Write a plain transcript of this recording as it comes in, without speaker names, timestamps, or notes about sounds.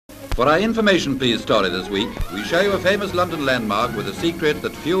For our Information Please story this week, we show you a famous London landmark with a secret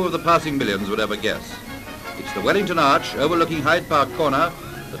that few of the passing millions would ever guess. It's the Wellington Arch overlooking Hyde Park Corner,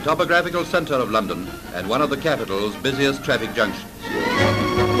 the topographical centre of London and one of the capital's busiest traffic junctions.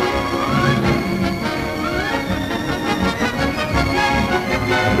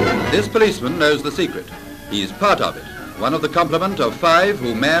 This policeman knows the secret. He's part of it, one of the complement of 5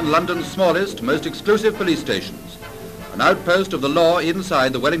 who man London's smallest, most exclusive police stations, an outpost of the law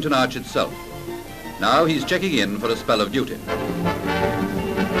inside the Wellington Arch itself. Now he's checking in for a spell of duty.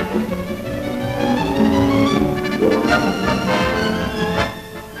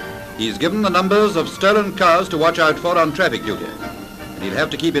 He's given the numbers of stolen cars to watch out for on traffic duty, and he'll have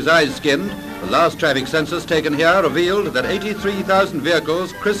to keep his eyes skinned. The last traffic census taken here revealed that 83,000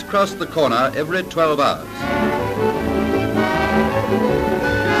 vehicles crisscrossed the corner every 12 hours.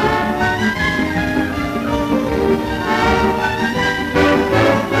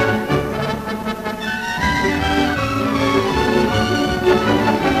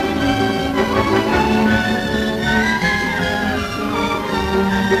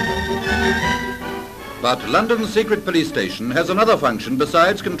 But London's secret police station has another function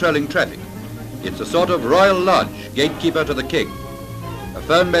besides controlling traffic. It's a sort of royal lodge, gatekeeper to the king. A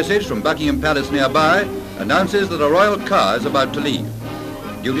phone message from Buckingham Palace nearby announces that a royal car is about to leave.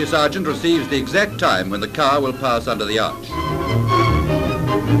 Duty sergeant receives the exact time when the car will pass under the arch.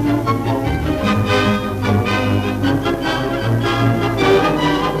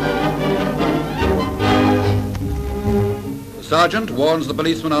 The sergeant warns the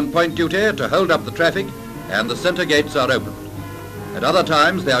policeman on point duty to hold up the traffic, and the centre gates are opened. At other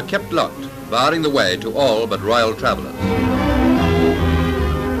times they are kept locked, barring the way to all but royal travellers.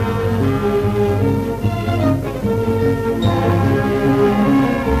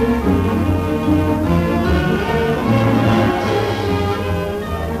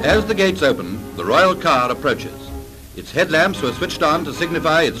 As the gates open, the royal car approaches. Its headlamps were switched on to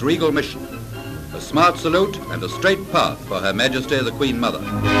signify its regal mission. A smart salute and a straight path for Her Majesty the Queen Mother.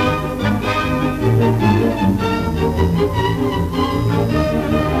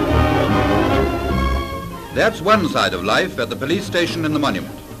 That's one side of life at the police station in the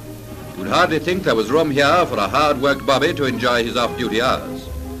Monument. You'd hardly think there was room here for a hard-worked bobby to enjoy his off-duty hours.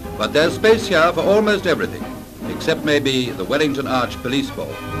 But there's space here for almost everything, except maybe the Wellington Arch police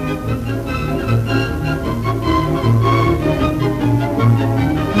ball.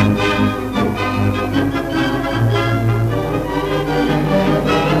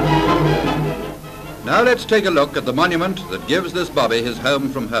 Now let's take a look at the monument that gives this bobby his home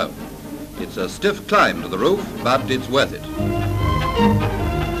from home. It's a stiff climb to the roof, but it's worth it.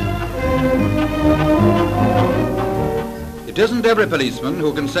 It isn't every policeman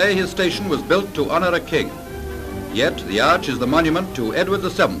who can say his station was built to honour a king. Yet the arch is the monument to Edward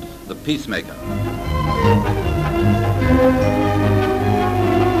VII, the peacemaker.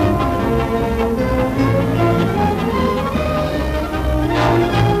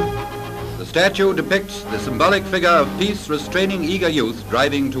 The statue depicts the symbolic figure of peace restraining eager youth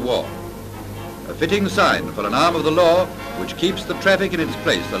driving to war. A fitting sign for an arm of the law which keeps the traffic in its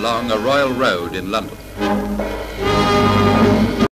place along a royal road in London.